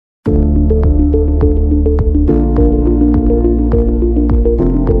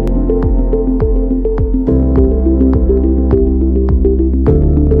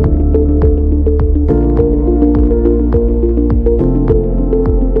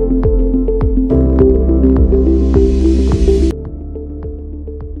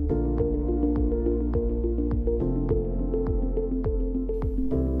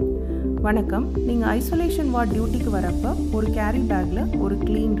Isolation ward டியூட்டிக்கு வரப்போ ஒரு கேரி பேக்கில் ஒரு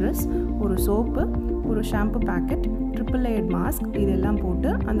க்ளீன் ட்ரெஸ், ஒரு சோப்பு, ஒரு shampoo packet, triple layered mask இதெல்லாம் போட்டு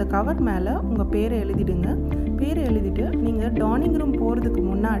அந்த கவர் மேலே உங்கள் பேரை எழுதிடுங்க. பேரை எழுதிட்டு நீங்கள் டானிங் ரூம் போகிறதுக்கு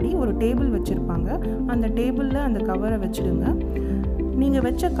முன்னாடி ஒரு டேபிள் வச்சுருப்பாங்க, அந்த டேபிளில் அந்த கவரை வச்சுடுங்க. நீங்கள்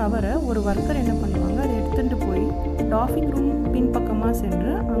வச்ச கவரை ஒரு ஒர்க்கர் என்ன பண்ணுவாங்க, அதை எடுத்துகிட்டு போய் டாஃபிங் ரூம் பின்பக்கமாக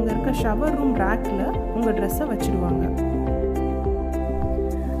சென்று அங்கே இருக்க ஷவர் ரூம் ரேக்கில் உங்கள் ட்ரெஸ்ஸை வச்சுடுவாங்க.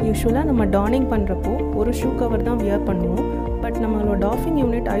 யூஸ்வலாக நம்ம டானிங் பண்ணுறப்போ ஒரு ஷூ கவர் தான் வியர் பண்ணுவோம். பட் நம்மளோட டாஃபிங்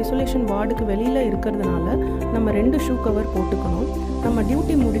யூனிட் ஐசோலேஷன் வார்டுக்கு வெளியில் இருக்கிறதுனால நம்ம 2 ஷூ கவர் போட்டுக்கணும். நம்ம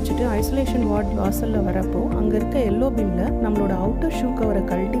டியூட்டி முடிச்சுட்டு ஐசோலேஷன் வார்டு வாசலில் வரப்போ அங்கே இருக்க எல்லோ பின்னில் நம்மளோட அவுட்டர் ஷூ கவரை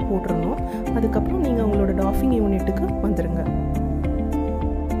கழட்டி போட்டுருணும். அதுக்கப்புறம் நீங்கள் உங்களோட டாஃபிங் யூனிட்டுக்கு வந்துடுங்க.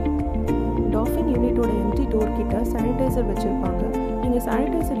 டாஃபிங் யூனிட்டோட என்ட்ரி டோர் கிட்ட சானிடைசர் வச்சுருப்பாங்க. நீங்கள்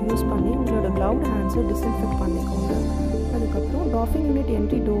சானிடைசர் யூஸ் பண்ணி உங்களோட க்ளவுட் ஹேண்ட்ஸை டிஸ்இன்ஃபெக்ட் பண்ணிக்கோங்க. அதுக்கப்புறம் டாஃபிங் யூனிட்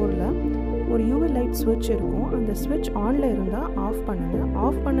என்ட்ரி டோரில் ஒரு யூவி லைட் ஸ்விட்ச் இருக்கும். அந்த ஸ்விட்ச் ஆனில் இருந்தால் ஆஃப் பண்ணுங்கள்.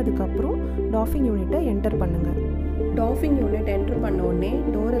 ஆஃப் பண்ணதுக்கப்புறம் டாஃபிங் யூனிட்டை என்டர் பண்ணுங்கள். டாஃபிங் யூனிட் என்ட்ரு பண்ண உடனே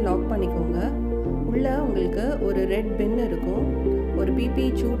டோரை லாக் பண்ணிக்கோங்க. உள்ளே உங்களுக்கு ஒரு ரெட் பின் இருக்கும், ஒரு பிபிஇ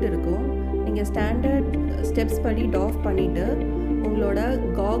சூட் இருக்கும். நீங்கள் ஸ்டாண்டர்ட் ஸ்டெப்ஸ் படி டாஃப் பண்ணிவிட்டு உங்களோட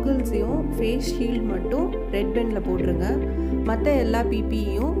காகுல்ஸையும் ஃபேஸ் ஷீல்ட் மட்டும் ரெட் பின்னில் போட்டுருங்க. மற்ற எல்லா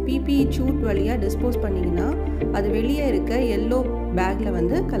பிபிஇயும் பிபிஇ சூட் வழியாக டிஸ்போஸ் பண்ணிங்கன்னா அது வெளியே இருக்க எல்லோ பேக்கில்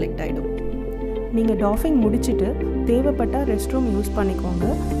வந்து கலெக்ட் ஆகிடும். நீங்கள் டாஃபிங் முடிச்சுட்டு தேவைப்பட்டால் ரெஸ்ட் ரூம் யூஸ் பண்ணிக்கோங்க.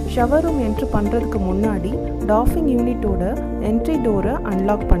 ஷவர் ரூம் என்ட்ரு பண்ணுறதுக்கு முன்னாடி டாஃபிங் யூனிட்டோட என்ட்ரி டோரை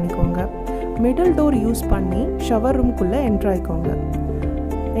அன்லாக் பண்ணிக்கோங்க. மிடில் டோர் யூஸ் பண்ணி ஷவர் ரூம்குள்ளே என்ட்ரு ஆகிக்கோங்க.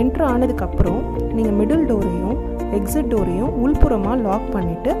 என்ட்ரு ஆனதுக்கப்புறம் நீங்கள் மிடில் டோரையும் எக்ஸிட் டோரையும் உள்புறமாக லாக்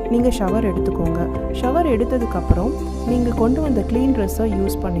பண்ணிவிட்டு நீங்கள் ஷவர் எடுத்துக்கோங்க. ஷவர் எடுத்ததுக்கப்புறம் நீங்கள் கொண்டு வந்த க்ளீன் ட்ரெஸ்ஸை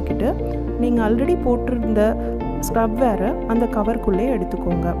யூஸ் பண்ணிக்கிட்டு நீங்கள் ஆல்ரெடி போட்டிருந்த ஸ்க்ரப் வேரை அந்த கவர்க்குள்ளே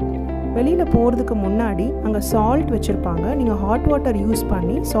எடுத்துக்கோங்க. வெளியில் போகிறதுக்கு முன்னாடி அங்கே சால்ட் வச்சுருப்பாங்க. நீங்கள் ஹாட் வாட்டர் யூஸ்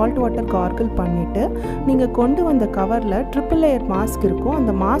பண்ணி சால்ட் வாட்டர் கார்கிள் பண்ணிவிட்டு நீங்கள் கொண்டு வந்த கவரில் ட்ரிபிள் லேயர் மாஸ்க் இருக்கும்,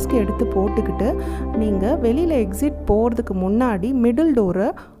 அந்த மாஸ்க் எடுத்து போட்டுக்கிட்டு நீங்கள் வெளியில் எக்ஸிட் போகிறதுக்கு முன்னாடி மிடில் டோரை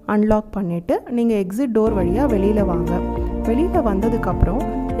அன்லாக் பண்ணிவிட்டு நீங்கள் எக்ஸிட் டோர் வழியாக வெளியில் வாங்க. வெளியில் வந்ததுக்கப்புறம்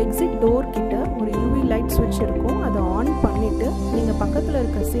எக்ஸிட் டோர் கிட்ட ஒரு யூவி லைட் ஸ்விட்ச் இருக்கும், அதை ஆன் பண்ணிவிட்டு நீங்கள் பக்கத்தில்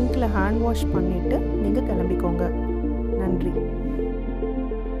இருக்க சிங்கில் ஹேண்ட் வாஷ் பண்ணிவிட்டு நீங்கள் கிளம்பிக்கோங்க. நன்றி.